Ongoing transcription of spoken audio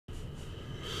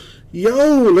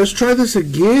Yo, let's try this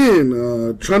again.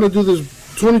 Trying to do this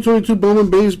 2022 Bowman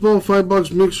Baseball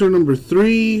 5-box mixer number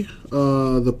 3.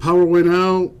 The power went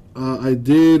out. I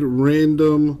did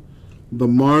random the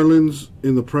Marlins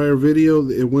in the prior video.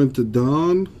 It went to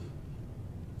Don.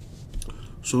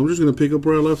 So I'm just going to pick up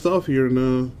where I left off here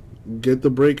and get the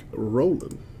break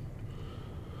rolling.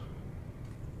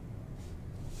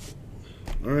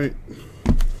 Alright.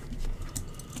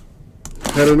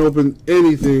 Hadn't opened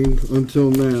anything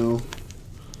until now.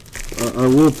 I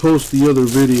will post the other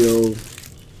video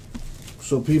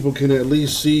so people can at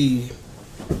least see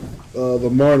the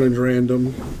Marlins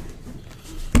random.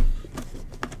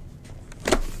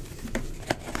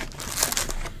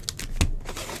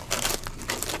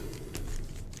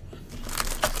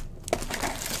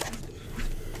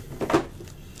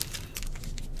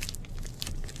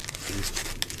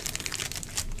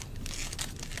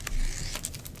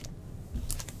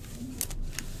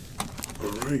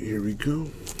 Alright, here we go.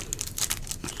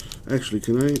 Actually,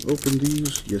 can I open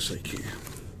these? Yes, I can.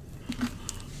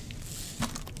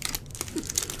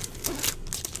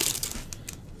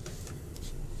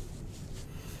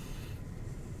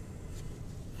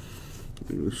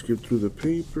 Let's skip through the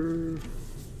paper.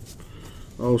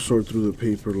 I'll sort through the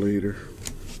paper later.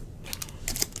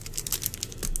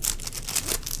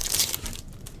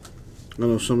 I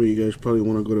know some of you guys probably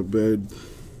want to go to bed.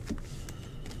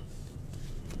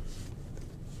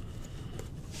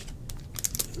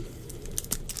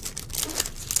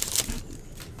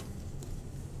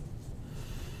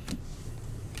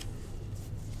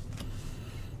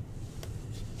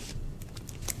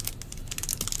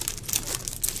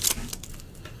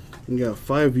 We got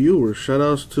 5 viewers. Shout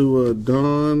outs to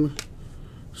Don,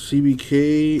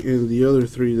 CBK, and the other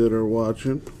 3 that are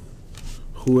watching.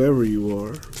 Whoever you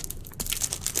are.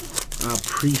 I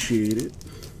appreciate it.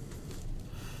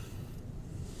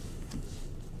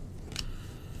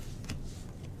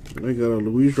 I got a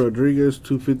Luis Rodriguez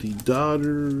 250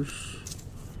 Dodgers.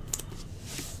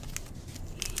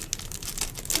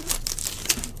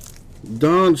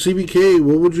 Don, CBK,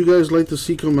 what would you guys like to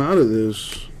see come out of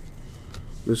this?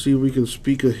 Let's see if we can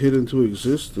speak a hit into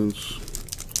existence.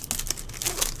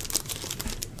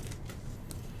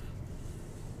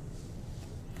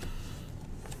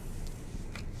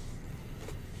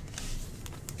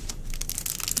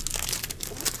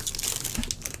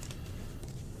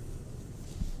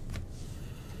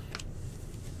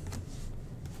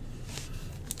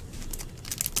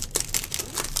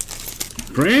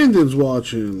 Brandon's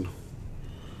watching.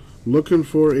 Looking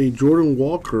for a Jordan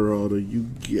Walker auto. You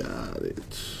got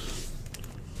it.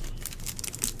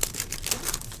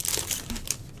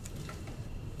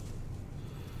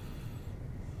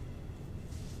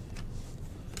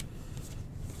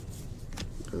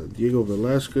 Diego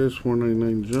Velasquez,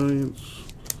 499 Giants.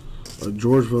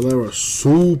 George Valera,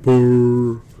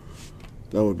 super.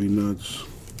 That would be nuts.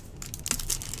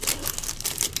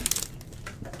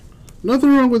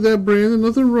 Nothing wrong with that, Brandon.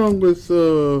 Nothing wrong with,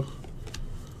 you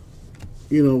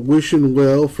know, wishing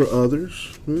well for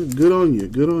others. Good on you.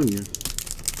 Good on you.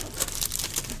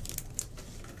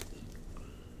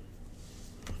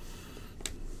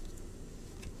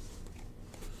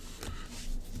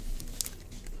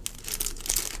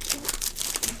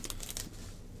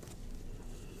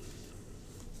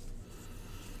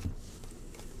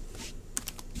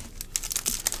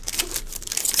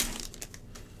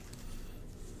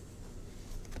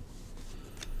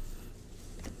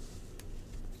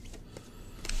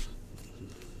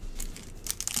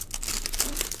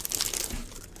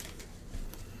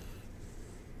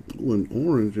 An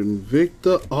orange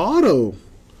Invicta auto.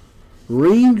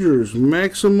 Rangers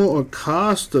Maximo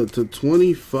Acosta to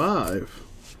 25.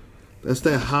 That's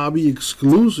that hobby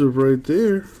exclusive right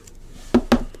there.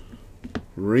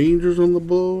 Rangers on the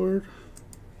board.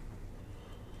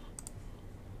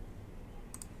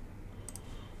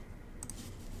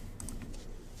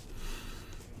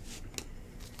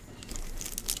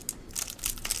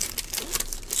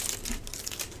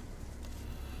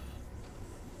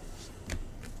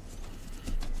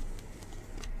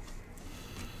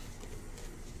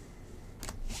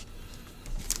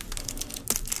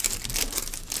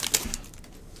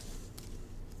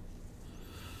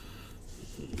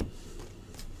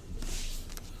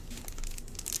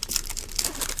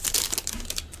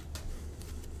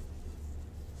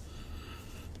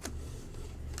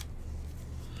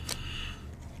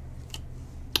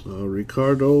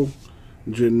 Ricardo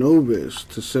Genovis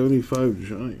to 75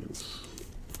 Giants.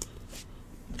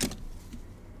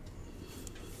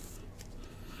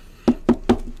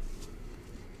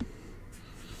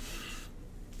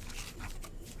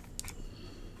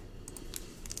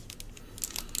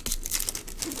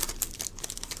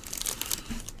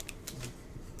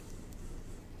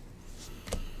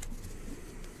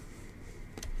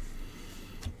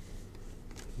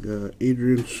 Got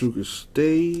Adrian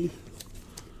Sugastay,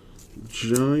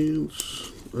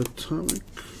 Giants, Atomic.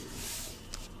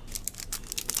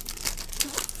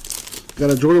 Got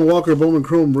a Jordan Walker Bowman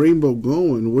Chrome Rainbow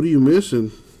going. What are you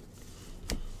missing?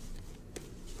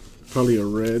 Probably a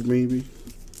red, maybe.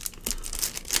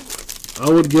 I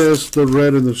would guess the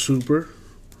red and the super.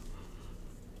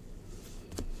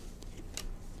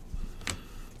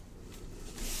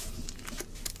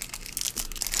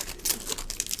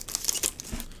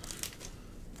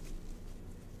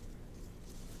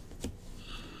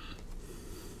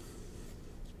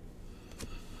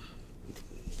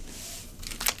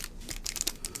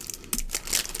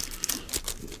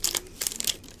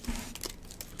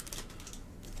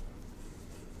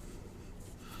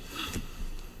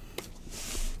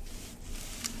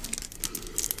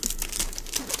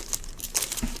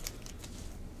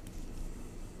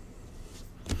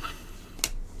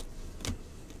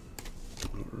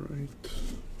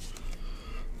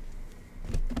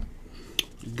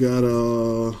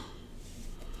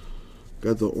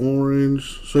 Got the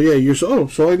orange. So yeah,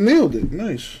 so I nailed it.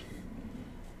 Nice.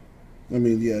 I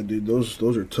mean, yeah, dude, those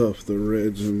are tough. The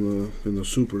reds and the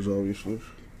supers, obviously.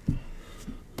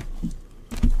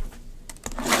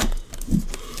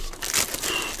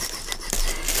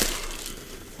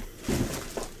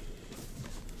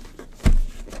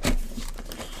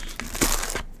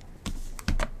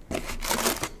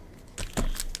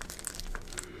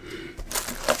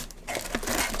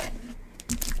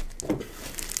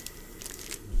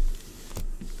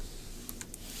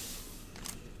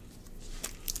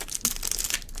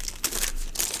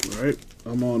 Alright,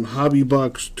 I'm on Hobby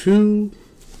Box 2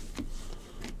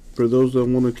 for those that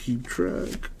want to keep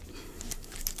track.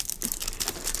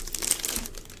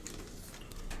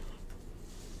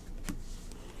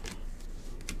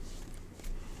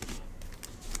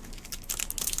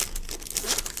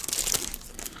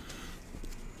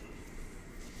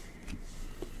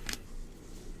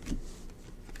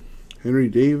 Henry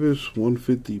Davis,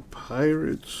 150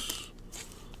 Pirates.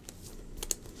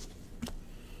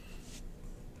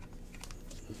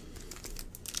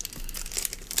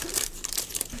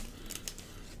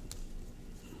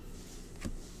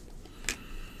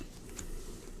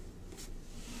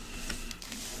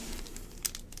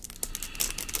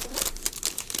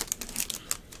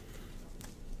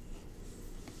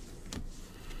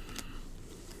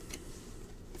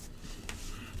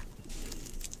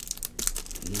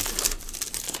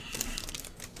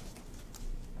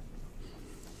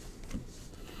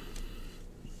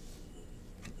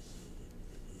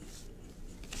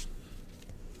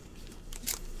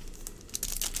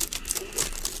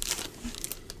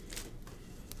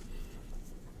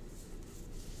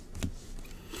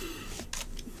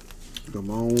 Come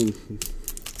on.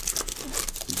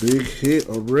 Big hit,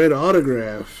 a red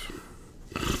autograph.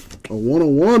 A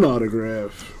 101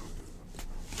 autograph.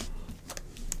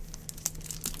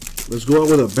 Let's go out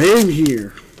with a bang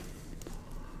here.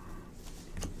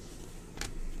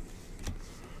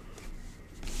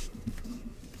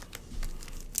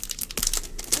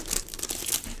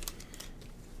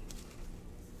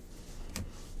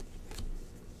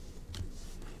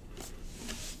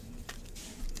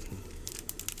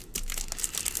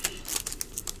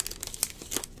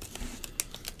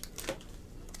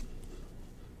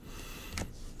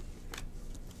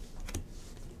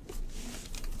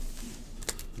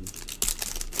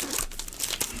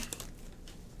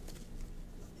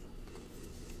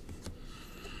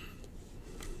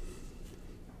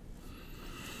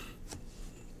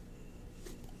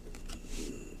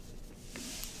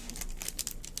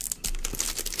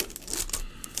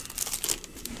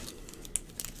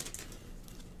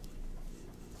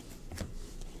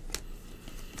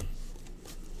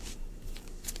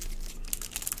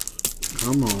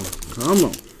 Come on, come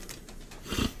on.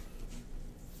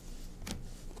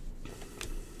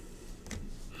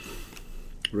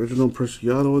 Original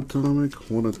Preciado Atomic,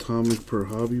 1 atomic per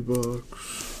hobby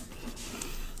box.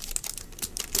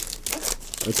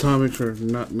 Atomics are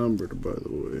not numbered, by the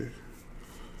way.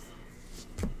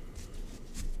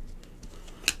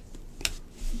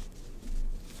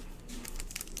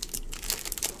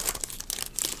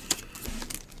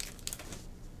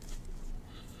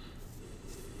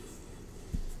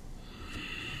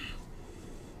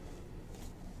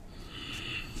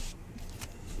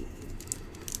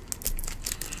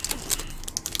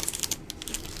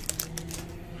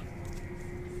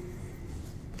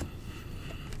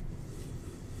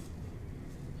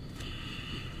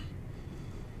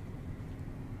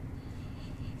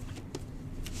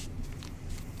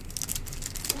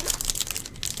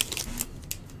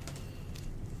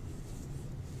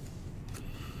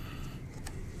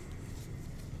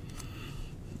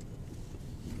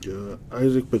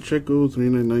 Isaac Pacheco,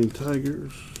 399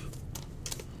 Tigers.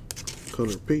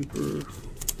 Color paper.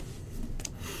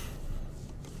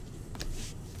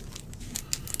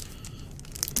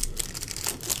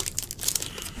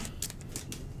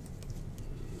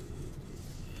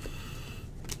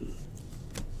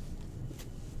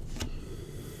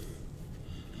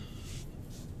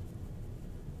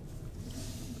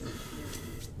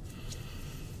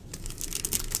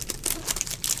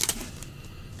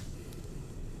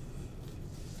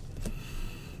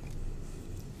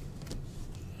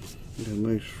 A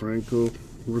nice Franco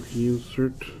rookie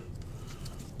insert.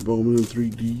 Bowman in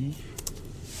 3D.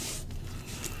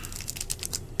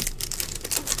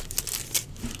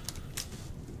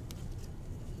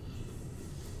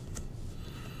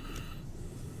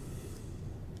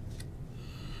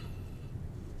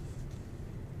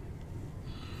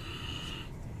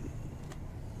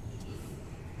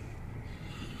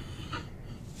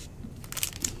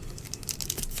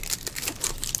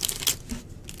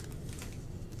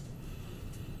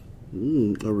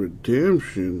 A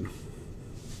redemption.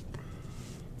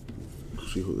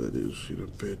 Let's see who that is in a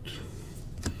bit.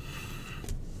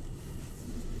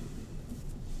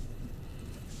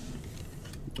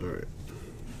 Alright.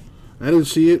 I didn't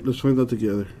see it. Let's find out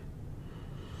together.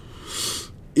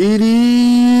 It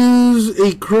is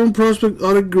a Chrome Prospect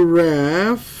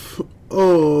autograph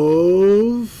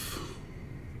of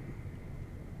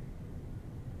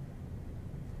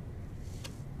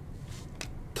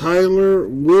Tyler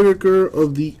Whitaker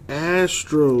of the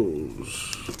Astros.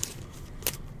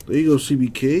 There you go,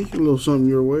 CBK. A little something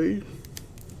your way.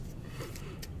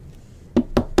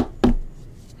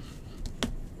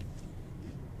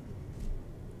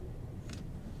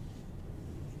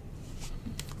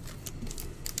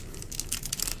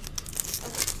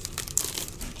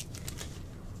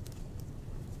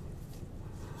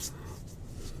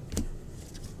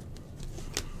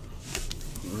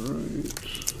 All right.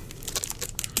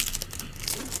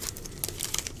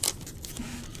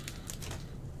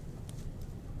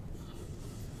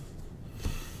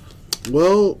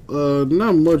 Well,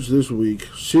 not much this week.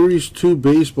 Series 2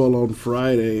 baseball on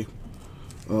Friday.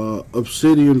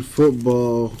 Obsidian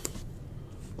football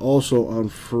also on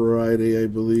Friday, I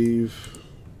believe.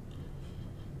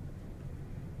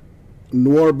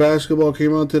 Noir basketball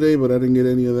came out today, but I didn't get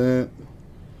any of that.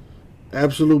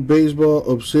 Absolute baseball,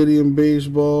 Obsidian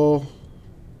baseball,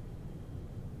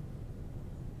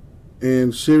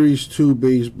 and Series 2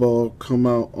 baseball come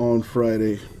out on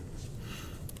Friday.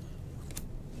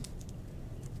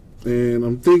 And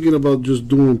I'm thinking about just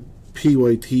doing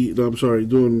PYT. No, I'm sorry,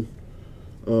 doing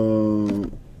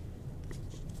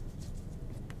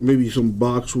maybe some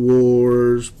box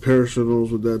wars,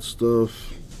 personals with that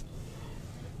stuff.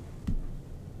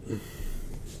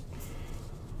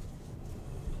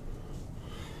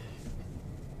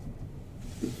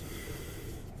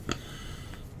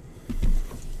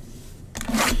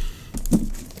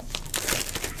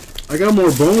 I got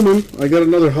more Bowman. I got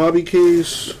another hobby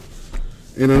case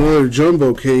and another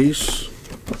jumbo case.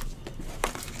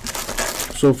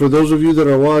 So for those of you that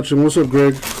are watching, what's up,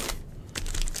 Greg?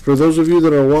 For those of you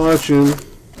that are watching,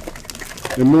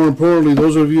 and more importantly,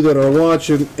 those of you that are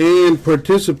watching and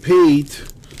participate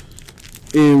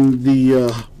in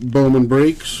the Bowman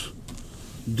breaks,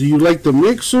 do you like the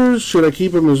mixers? Should I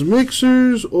keep them as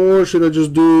mixers, or should I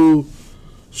just do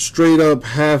straight up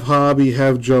half hobby,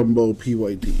 half jumbo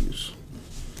PYTs?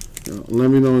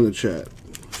 Let me know in the chat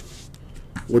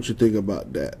what you think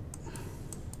about that.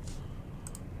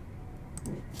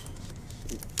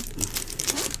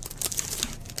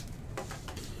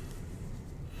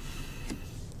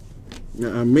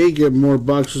 Now, I may get more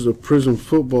boxes of Prism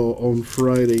football on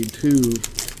Friday too.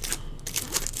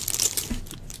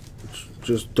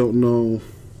 Just don't know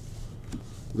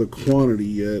the quantity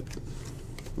yet.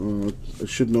 I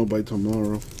should know by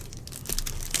tomorrow.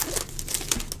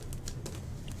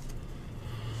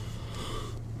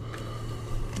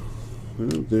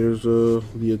 Well, there's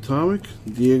the Atomic,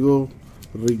 Diego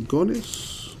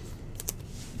Rincones.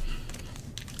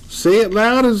 Say it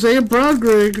loud and say it proud,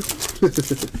 Greg.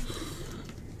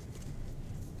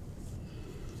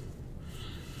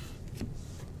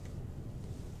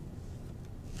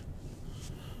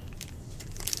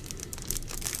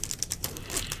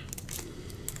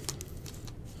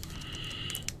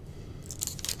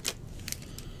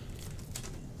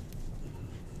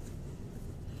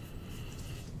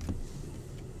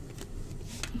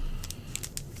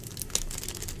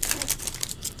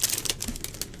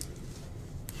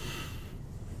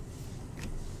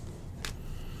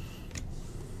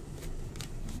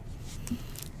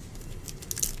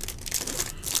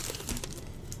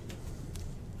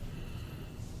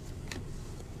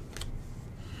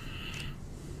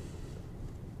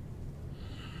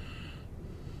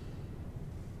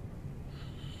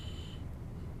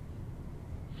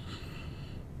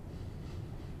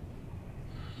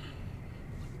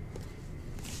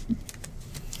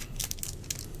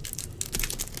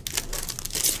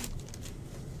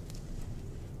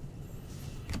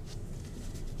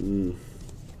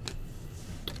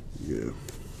 Yeah.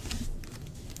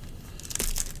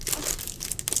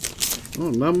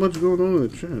 Oh, not much going on in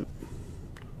the chat.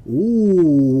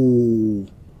 Ooh.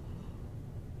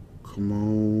 Come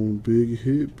on, big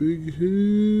hit, big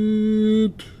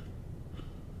hit.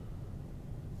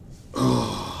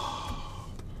 Oh.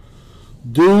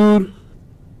 Dude,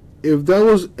 if that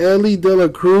was Ellie De La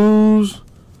Cruz,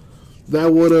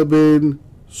 that would have been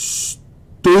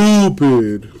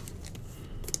stupid.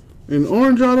 And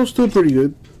Orange Auto's still pretty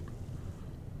good.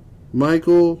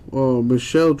 Michelle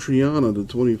Triana to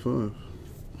 25.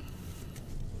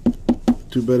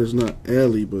 Too bad it's not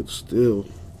Ellie, but still.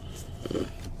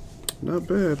 Not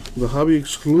bad. The hobby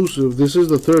exclusive. This is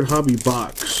the third hobby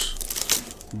box,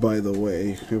 by the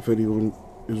way, if anyone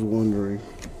is wondering.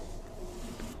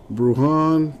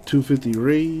 Bruhan, 250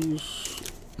 Rays.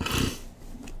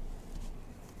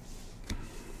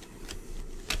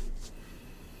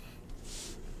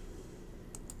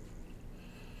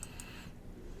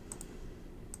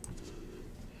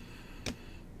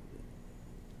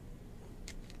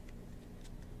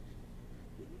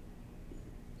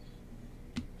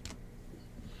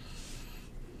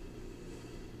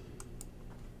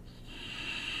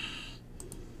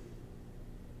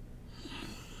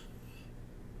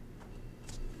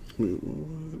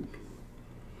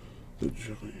 The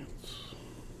Giants.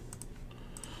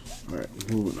 Alright,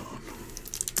 moving on.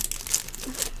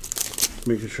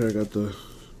 Making sure I got the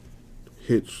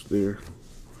hits there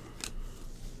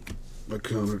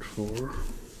accounted for.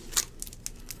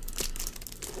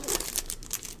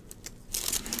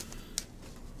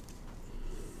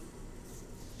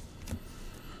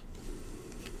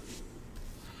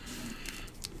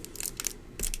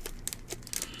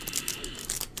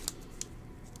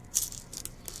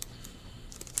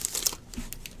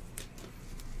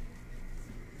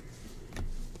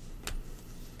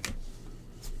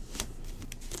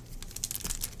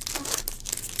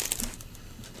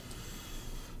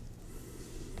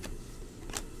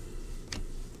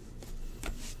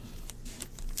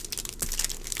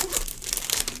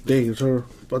 Dang, it's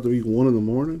about to be 1 in the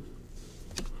morning.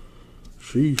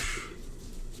 Sheesh.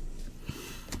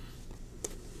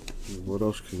 What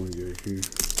else can we get here?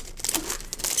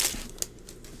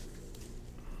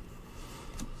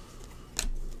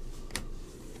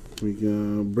 We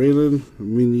got Braylon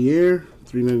Minier,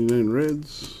 399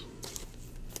 Reds.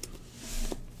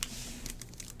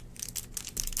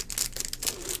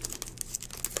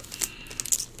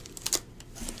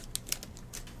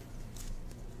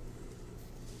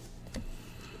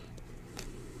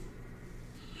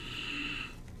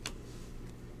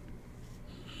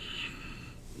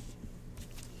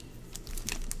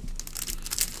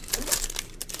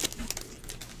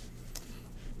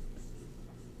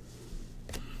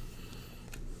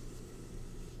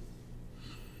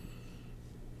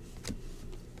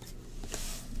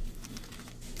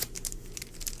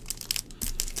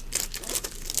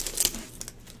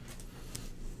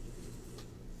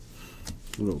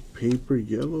 Little paper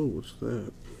yellow, what's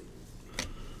that?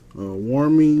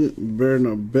 Warming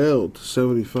Bernabel to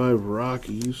 75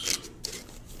 Rockies.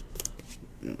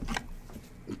 Yeah.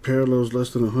 Parallels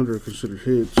less than 100 considered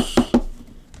hits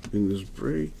in this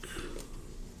break.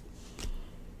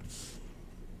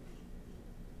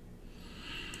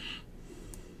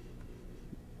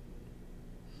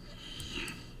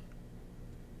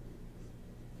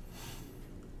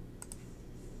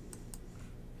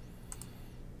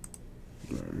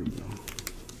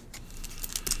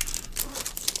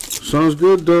 Sounds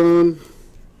good, Don.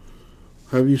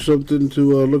 Have you something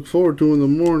to look forward to in the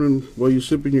morning while you're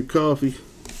sipping your coffee,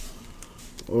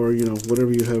 or you know,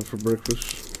 whatever you have for breakfast.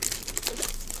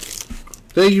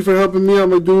 Thank you for helping me out,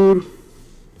 my dude.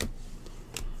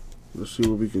 Let's see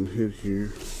what we can hit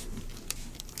here.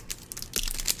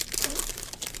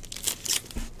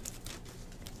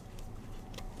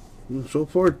 So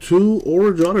far, 2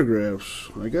 orange autographs.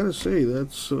 I gotta say,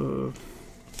 that's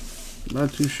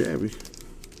not too shabby.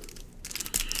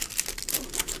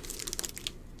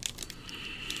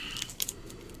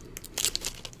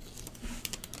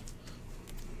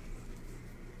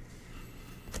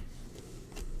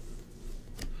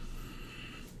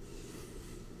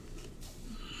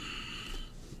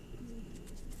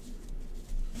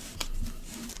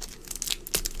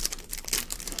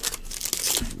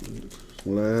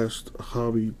 Last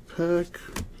hobby pack.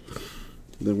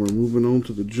 Then we're moving on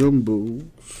to the jumbos.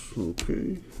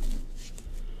 Okay.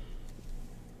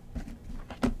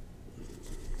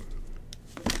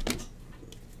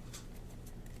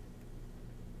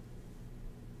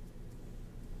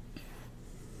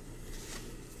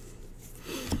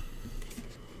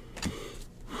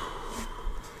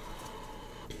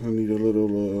 I need a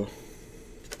little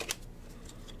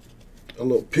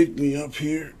pick me up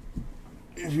here,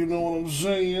 if you know what I'm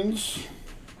saying.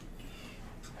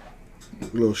 A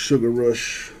little sugar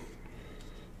rush.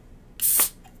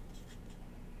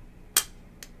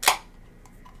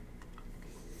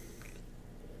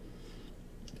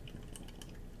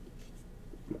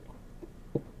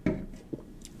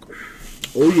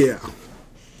 Oh yeah.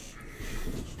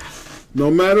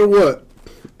 No matter what,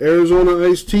 Arizona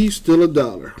iced tea still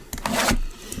 $1.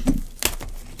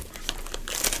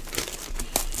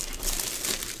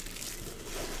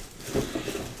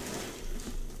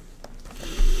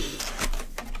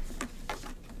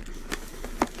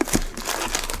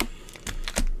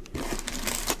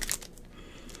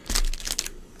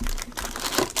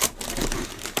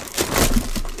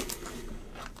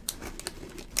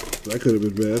 That could have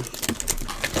been bad.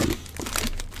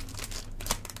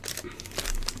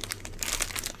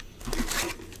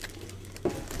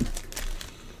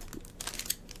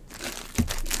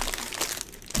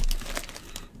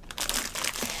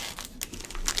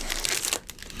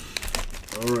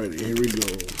 Alrighty, here we go.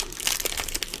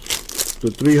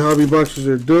 The 3 hobby boxes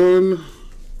are done.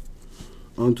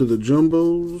 On to the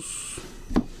jumbos.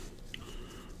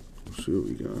 Let's see what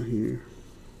we got here.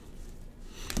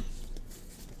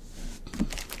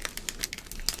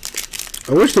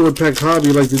 I wish they would pack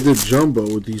hobby like they did jumbo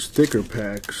with these thicker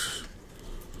packs.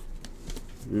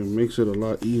 It makes it a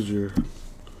lot easier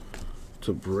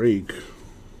to break.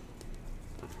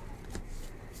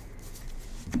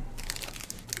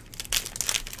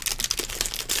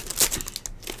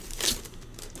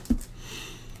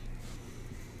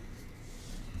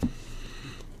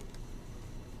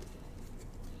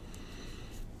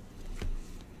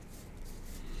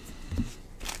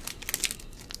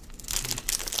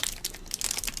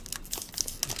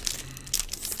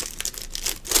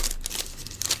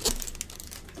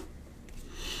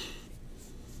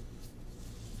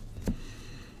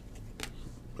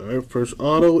 Alright, first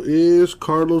auto is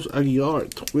Carlos Aguilar,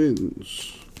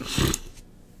 Twins.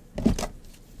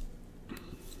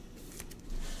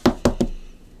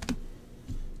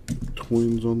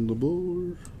 Twins on the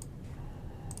board.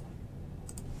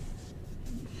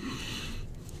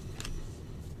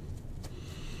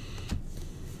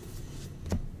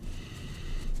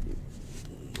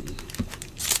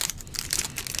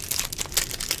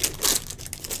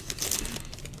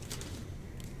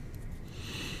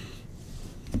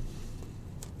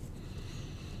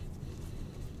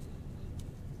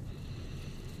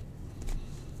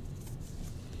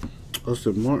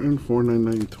 Austin Martin,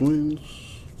 499 Twins.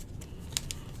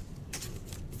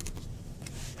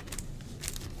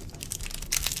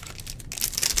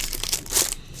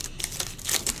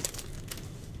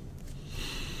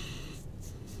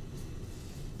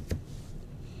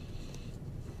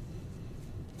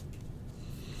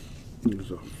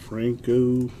 There's a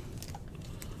Franco.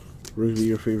 Really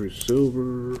your favorite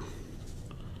silver.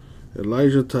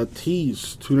 Elijah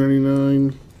Tatis,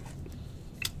 299.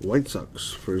 White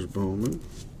Sox first Bowman.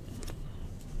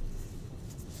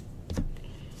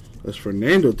 That's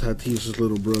Fernando Tatis'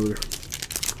 little brother.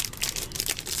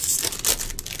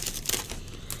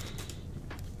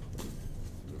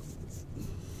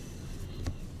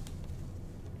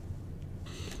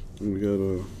 And we got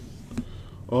a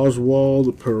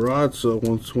Oswald Peraza,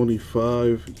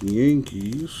 125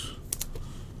 Yankees.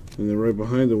 And then right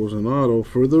behind it was an auto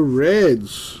for the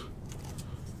Reds.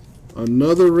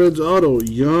 Another Reds auto,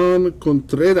 Yan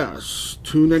Contreras,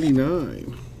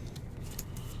 299.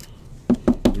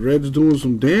 The Reds doing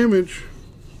some damage.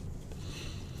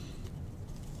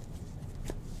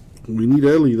 We need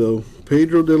Ellie though.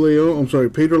 Pedro Leon,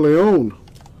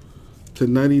 to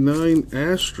 99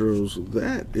 Astros.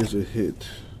 That is a hit.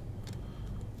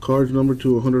 Cards numbered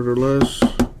to 100 or less.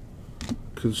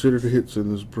 Considered hits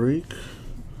in this break.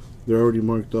 They're already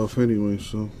marked off anyway,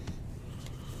 so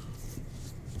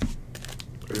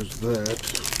there's that.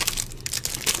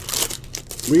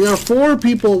 We got 4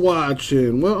 people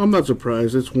watching. Well, I'm not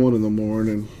surprised. It's 1 in the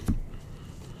morning.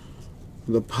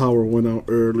 The power went out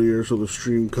earlier, so the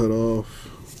stream cut off.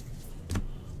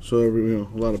 So a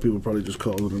lot of people probably just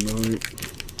called it a night.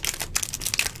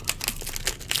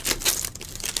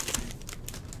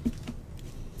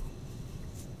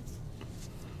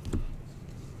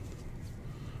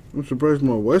 I'm surprised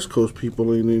my West Coast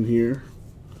people ain't in here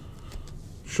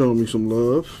showing me some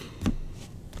love.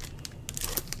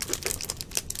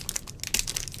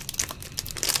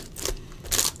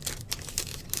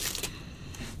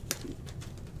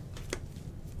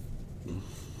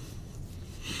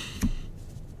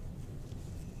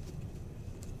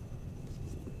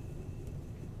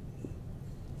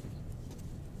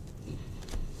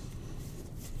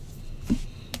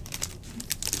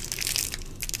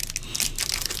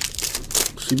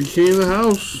 CBK in the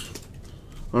house.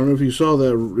 I don't know if you saw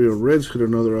that. Reds hit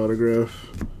another autograph.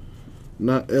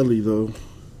 Not Ellie, though.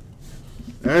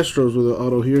 Astros with an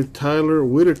auto here. Tyler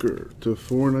Whitaker to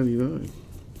 $4.99.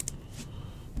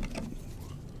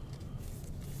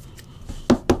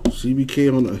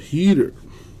 CBK on a heater.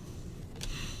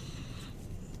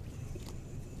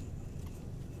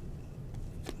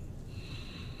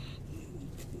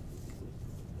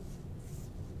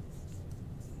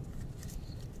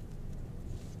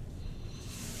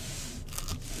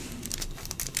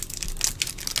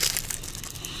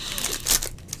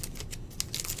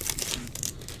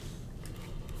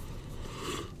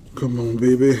 Come on,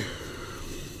 baby.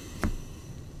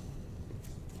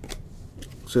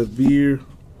 Seth Beer,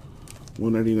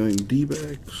 199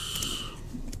 D-backs.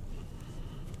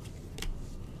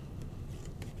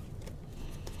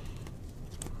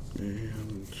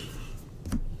 And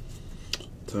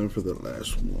time for the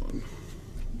last one.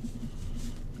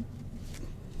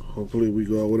 Hopefully we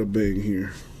go out with a bang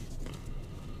here.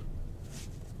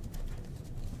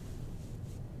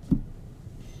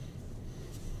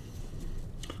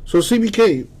 So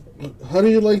CBK, how do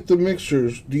you like the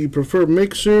mixers? Do you prefer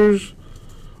mixers,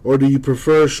 or do you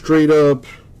prefer straight up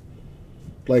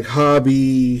like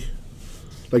hobby,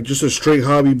 like just a straight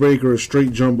hobby break or a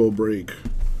straight jumbo break?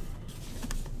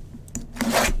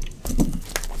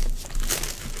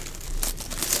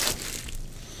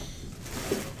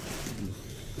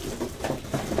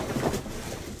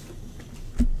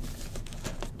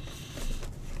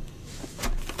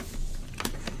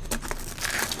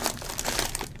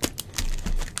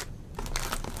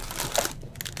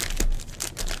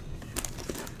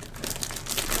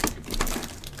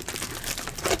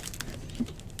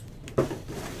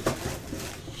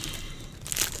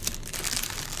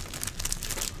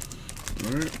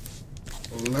 Alright,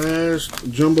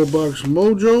 last Jumbo Box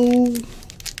Mojo.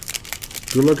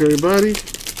 Good luck, everybody.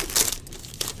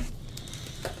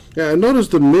 Yeah, I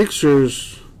noticed the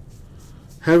mixers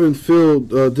haven't filled,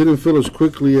 didn't fill as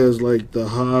quickly as like the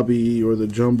hobby or the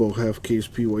Jumbo half case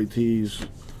PYTs.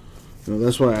 You know,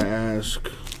 that's why I ask.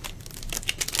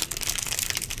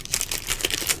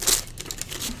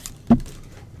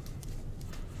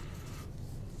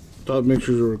 Thought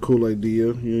mixers are a cool idea.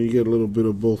 You know, you get a little bit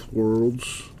of both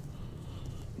worlds.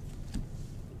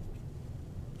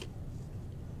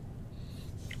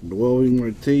 Dwelling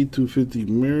Marte, 250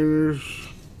 Mariners.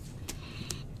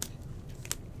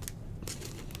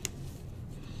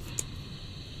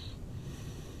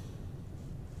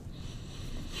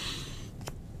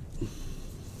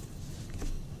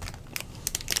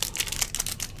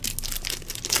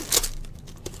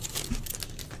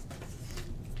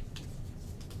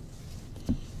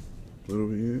 What do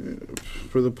we have?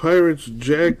 For the Pirates,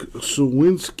 Jack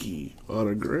Sawinski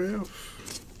autograph.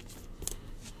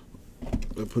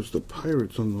 That puts the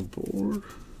Pirates on the board.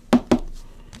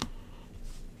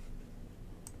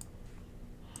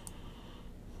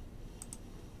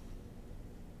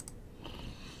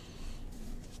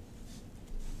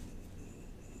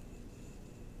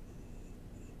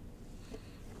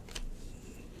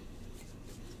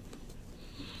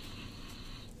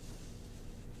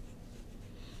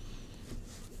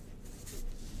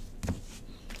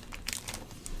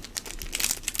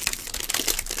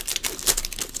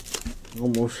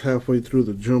 Almost halfway through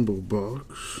the Jumbo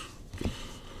box.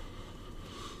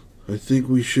 I think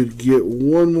we should get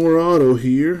one more auto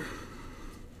here.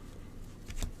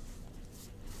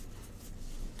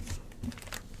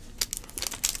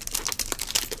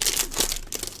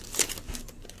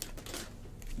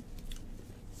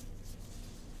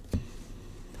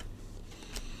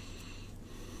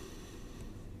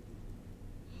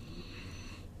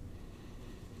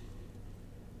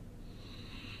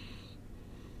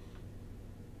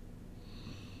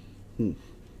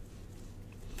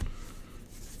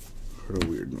 Heard a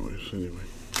weird noise anyway.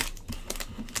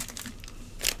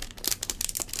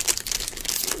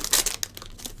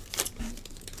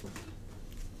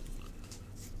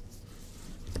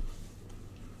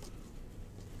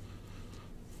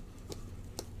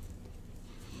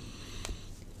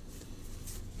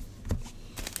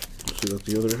 See got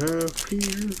the other half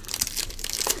here.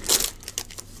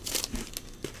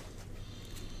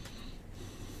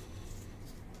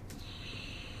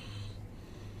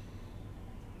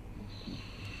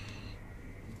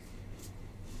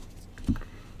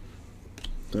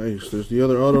 Nice. There's the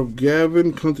other auto,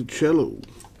 Gavin Conticello,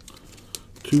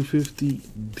 250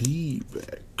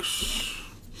 D-backs.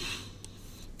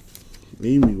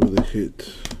 Amy with a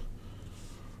hit.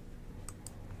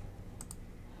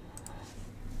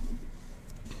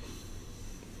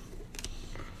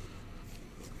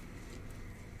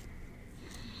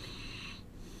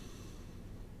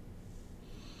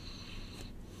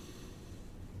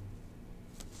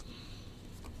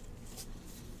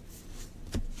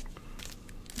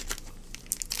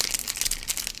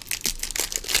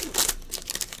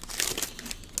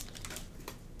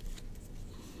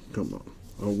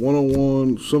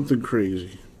 101, something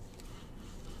crazy.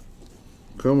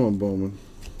 Come on, Bowman.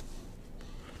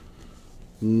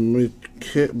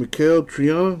 Mikael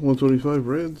Triana, 125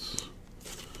 Reds.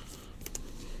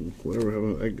 Whatever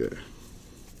happened to that guy.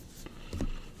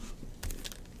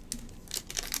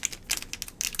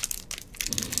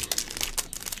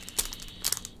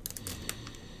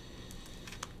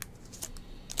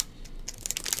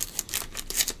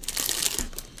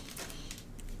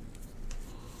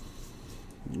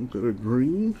 Got a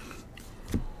green.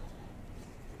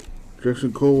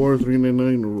 Jackson Coldwater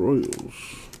 399 Royals.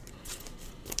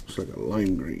 It's like a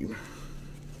lime green.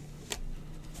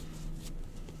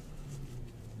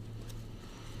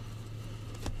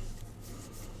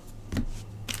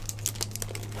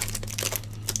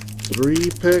 Three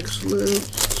packs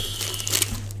left.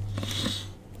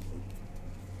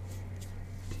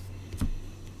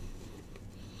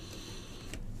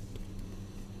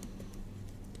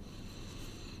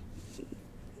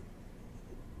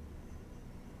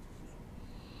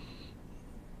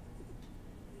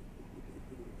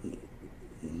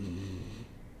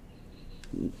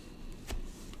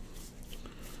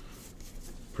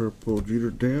 Purple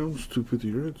Jeter Downs,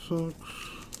 250 Red Sox.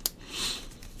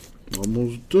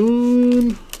 Almost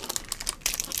done. I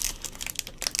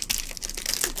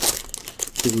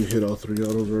think we hit all three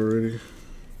autos already.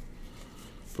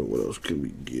 But what else can we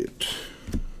get?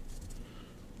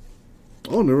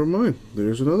 Oh, never mind.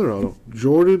 There's another auto.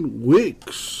 Jordan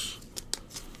Wicks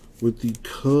with the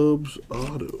Cubs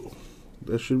auto.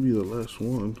 That should be the last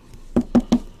one.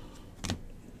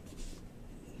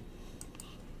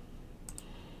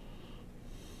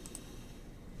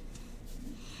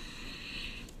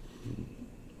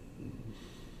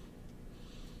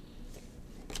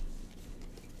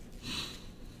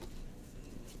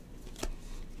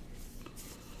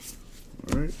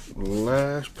 Alright,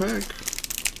 last pack.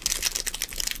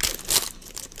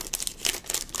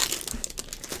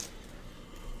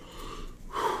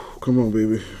 Come on,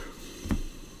 baby.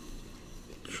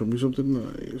 Show me something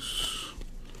nice.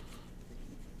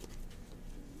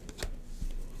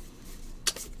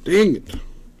 Dang it.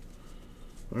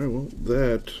 Alright, well,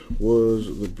 that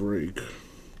was the break.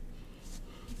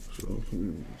 So, let me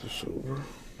move this over.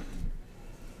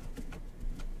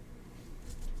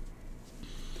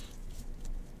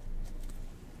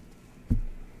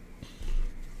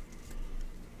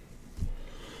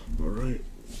 Alright,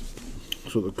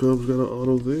 so the Cubs got an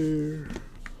auto there.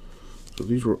 So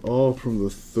these were all from the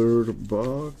third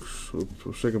box. So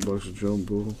second box is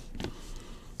jumbo.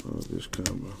 This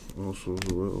kind also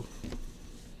as well.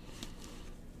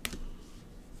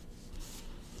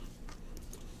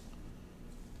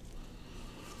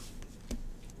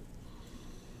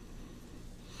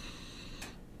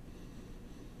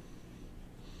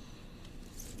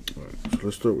 Alright, so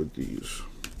let's start with these.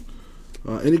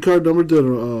 Any card numbered that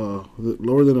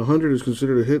lower than 100 is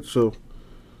considered a hit. So,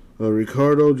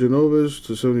 Ricardo Genoves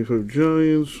to 75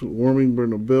 Giants, Warming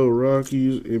Bernabel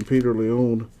Rockies, and Pedro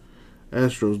Leon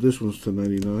Astros. This one's to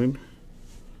 99.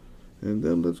 And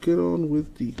then let's get on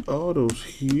with the autos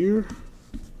here.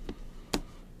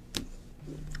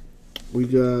 We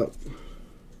got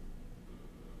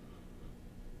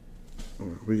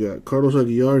Carlos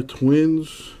Aguilar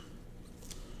Twins,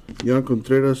 Jan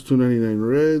Contreras 299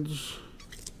 Reds,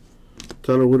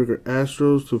 Tyler Whitaker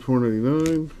Astros to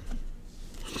 499.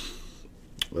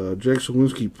 Jack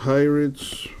Sawinski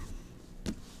Pirates.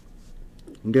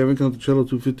 Gavin Conticello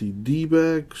 250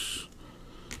 D-backs.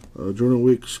 Jordan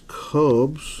Wicks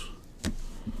Cubs.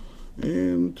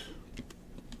 And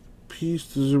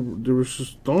piece de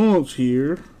resistance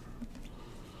here.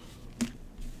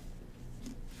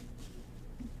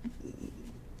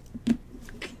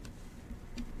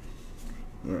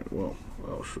 Alright, well,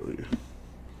 I'll show you.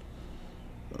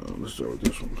 Let's start with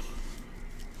this one.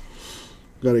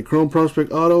 Got a Chrome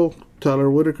Prospect Auto, Tyler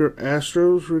Whitaker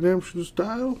Astros Redemption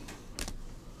style.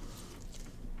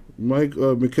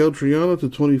 Mikael Triana to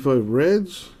 25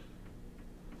 Reds.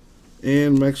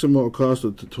 And Maximo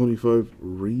Acosta to 25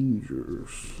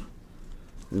 Rangers.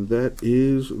 And that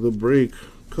is the break.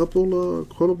 Couple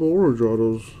orange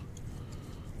autos.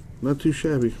 Not too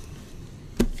shabby.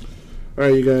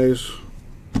 Alright, you guys.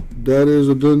 That is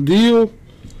a done deal.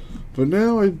 But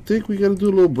now I think we got to do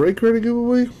a little break credit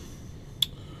giveaway.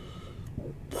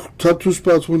 Top two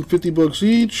spots win $50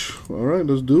 each. Alright,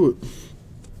 let's do it.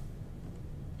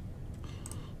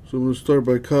 So I'm going to start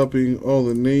by copying all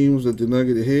the names that did not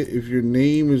get a hit. If your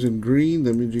name is in green,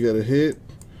 that means you got a hit.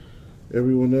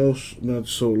 Everyone else, not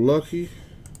so lucky.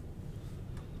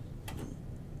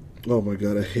 Oh my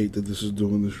god, I hate that this is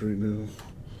doing this right now.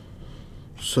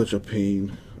 Such a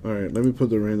pain. Alright, let me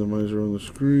put the randomizer on the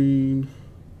screen.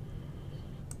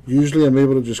 Usually I'm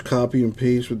able to just copy and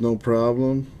paste with no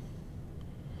problem.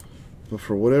 But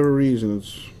for whatever reason,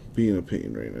 it's being a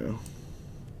pain right now.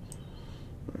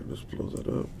 Alright, let's blow that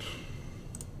up.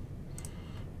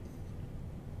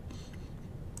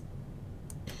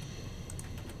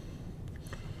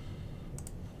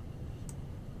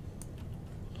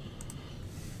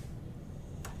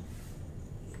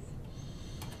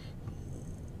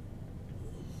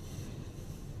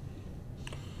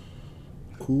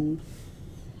 Cool.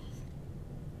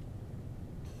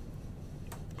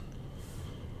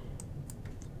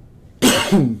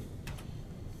 And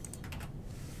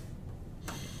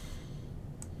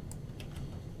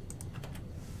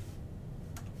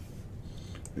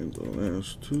the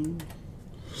last two.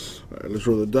 Alright, let's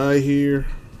roll the die here.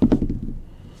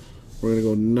 We're gonna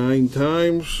go 9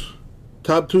 times.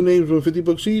 Top 2 names win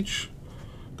 $50 each.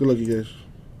 Good luck, you guys.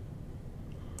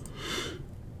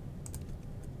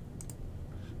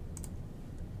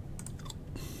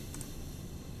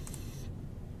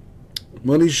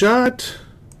 Money shot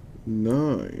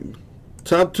 9.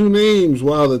 Top 2 names.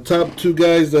 Wow, the top 2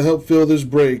 guys to help fill this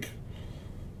break.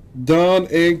 Don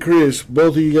and Chris,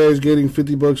 both of you guys getting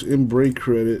 $50 in break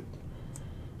credit.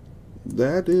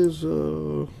 That is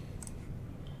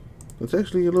that's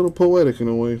actually a little poetic in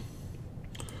a way.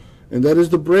 And that is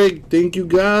the break. Thank you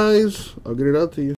guys. I'll get it out to you.